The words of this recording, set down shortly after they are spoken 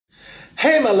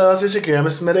Hey my loves, it's your girl,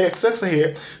 Miss MetaXXer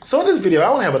here. So in this video,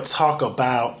 I want to have a talk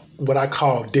about what I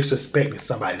call disrespecting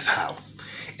somebody's house.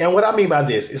 And what I mean by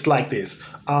this, it's like this.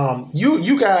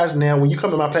 You guys now, when you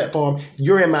come to my platform,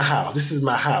 you're in my house. This is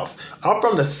my house. I'm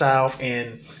from the South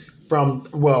and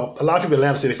well, a lot of people in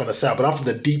Atlanta say they're from the South, but I'm from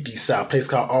the deep South, a place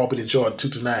called Albany, Georgia,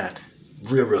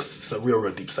 229.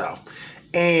 Real deep South.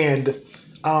 And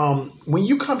when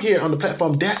you come here on the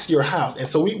platform, that's your house. And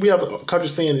so we have a country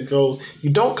saying that goes, you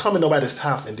don't come in nobody's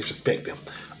house and disrespect them.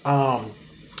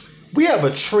 We have a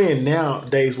trend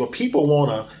nowadays where people want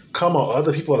to come on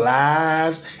other people's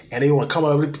lives and they want to come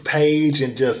on every page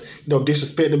and just,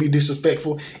 disrespect and be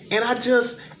disrespectful. And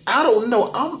I don't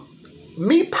know.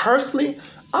 Me personally,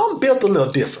 I'm built a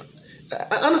little different.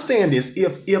 I understand this.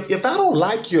 If I don't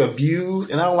like your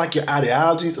views and I don't like your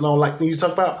ideologies and I don't like things you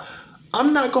talk about,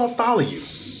 I'm not gonna follow you.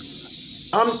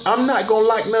 I'm not gonna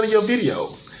like none of your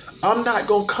videos. I'm not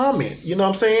gonna comment. You know what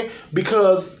I'm saying?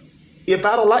 Because if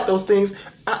I don't like those things,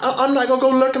 I'm not gonna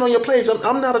go lurking on your page.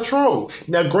 I'm not a troll.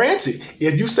 Now, granted,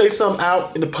 if you say something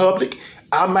out in the public,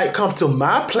 I might come to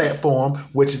my platform,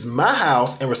 which is my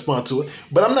house, and respond to it.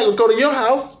 But I'm not gonna go to your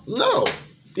house. No.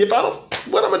 If I don't,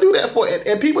 what I'm gonna do that for?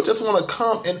 And people just want to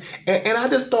come and I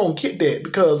just don't get that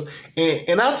because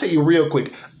and I'll tell you real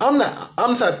quick, I'm the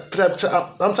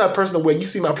type of person where you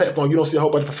see my platform, you don't see a whole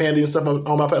bunch of profanity and stuff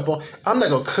on my platform. I'm not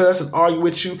gonna cuss and argue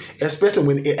with you, especially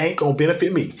when it ain't gonna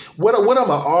benefit me. What I'm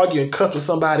gonna argue and cuss with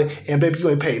somebody and baby you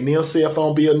ain't paid nil cell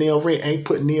phone bill, nil rent, ain't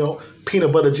put nil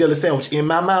peanut butter jelly sandwich in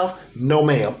my mouth? No,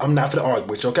 ma'am. I'm not for the argue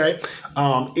with you, okay?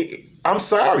 I'm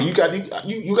sorry. You gotta,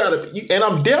 and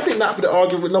I'm definitely not for the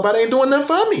argue with nobody. Ain't doing nothing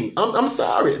for me. I'm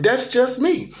sorry. That's just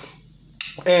me.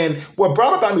 And what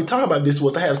brought about me talking about this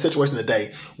was I had a situation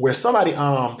today where somebody,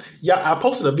 I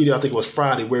posted a video, I think it was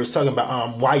Friday, where it was talking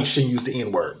about why you shouldn't use the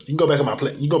N-word. You can go back on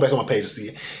my page to see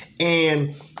it.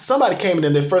 And somebody came in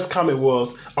and their first comment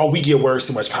was, "Oh, we give words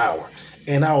too much power."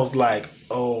 And I was like,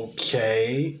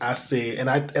 okay. I said, and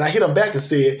I hit them back and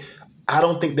said, I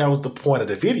don't think that was the point of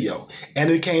the video. And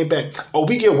it came back, "Oh,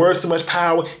 we give words too much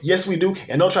power. Yes, we do.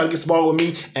 And don't try to get small with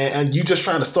me. And you just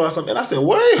trying to start something." And I said,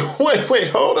 wait,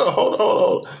 hold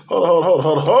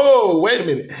on. Wait a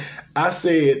minute. I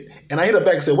said, and I hit her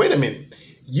back and said, wait a minute.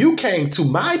 You came to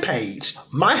my page,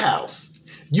 my house.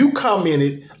 You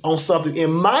commented on something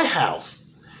in my house.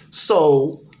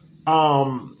 So,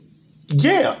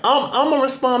 yeah, I'm going to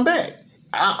respond back.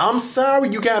 I'm sorry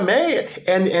you got mad,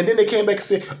 and then they came back and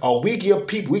said, "Oh, we give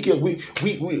people, we give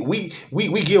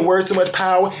words too much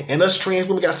power, and us trans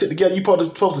women got to sit together. You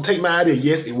supposed to take my idea."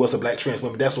 Yes, it was a black trans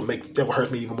woman. That's what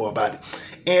hurts me even more about it.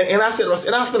 And I said,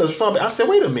 and I was finna respond back. I said,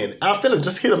 wait a minute. I finna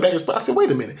just hit him back. I said, wait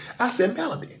a minute. I said,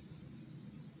 Melody,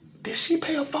 did she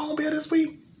pay a phone bill this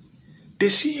week?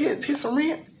 Did she hit some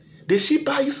rent? Did she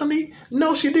buy you something?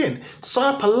 No, she didn't. So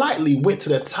I politely went to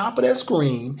the top of that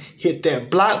screen, hit that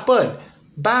block button.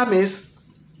 Bye, miss.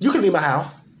 You can leave my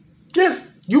house.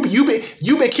 Yes, you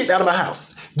been kicked out of my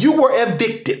house. You were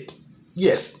evicted.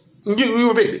 Yes, you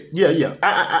were evicted. Yeah.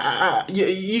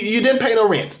 You didn't pay no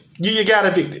rent. You got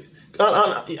evicted.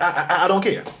 I don't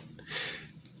care.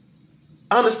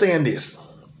 Understand this.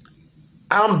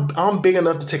 I'm big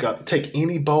enough to take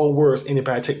any bold words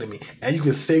anybody take to me, and you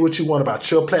can say what you want about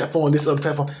your platform, this other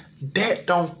platform. That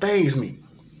don't faze me.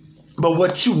 But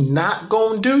what you not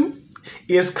gonna do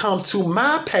is come to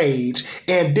my page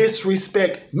and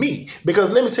disrespect me.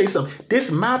 Because let me tell you something. This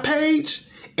is my page,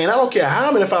 and I don't care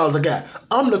how many followers I got.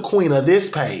 I'm the queen of this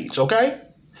page, okay?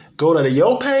 Go to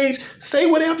your page, say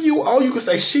whatever you can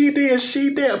say, she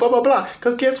did, blah, blah, blah.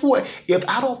 Because guess what? If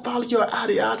I don't follow your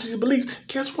ideology and beliefs,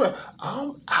 guess what?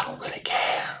 I don't really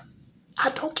care. I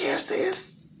don't care,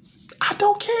 sis. I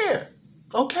don't care,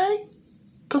 okay?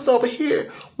 Because over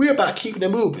here, we're about keeping it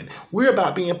moving. We're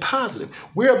about being positive.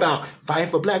 We're about fighting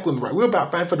for black women rights. We're about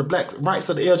fighting for the black rights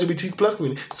of the LGBTQ plus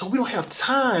community. So we don't have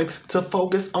time to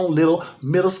focus on little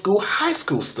middle school, high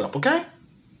school stuff, okay?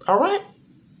 All right?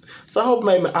 So I hope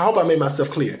I made myself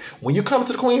clear. When you come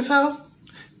to the Queen's house,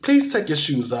 please take your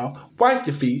shoes off, wipe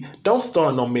your feet. Don't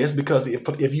start no mess, because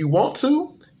if you want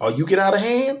to, or you get out of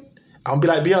hand, I'm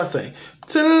going to be like Beyonce.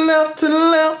 To the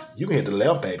left. You can hit the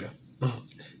left, baby.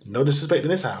 No disrespect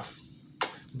in this house.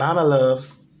 Bye, my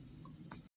loves.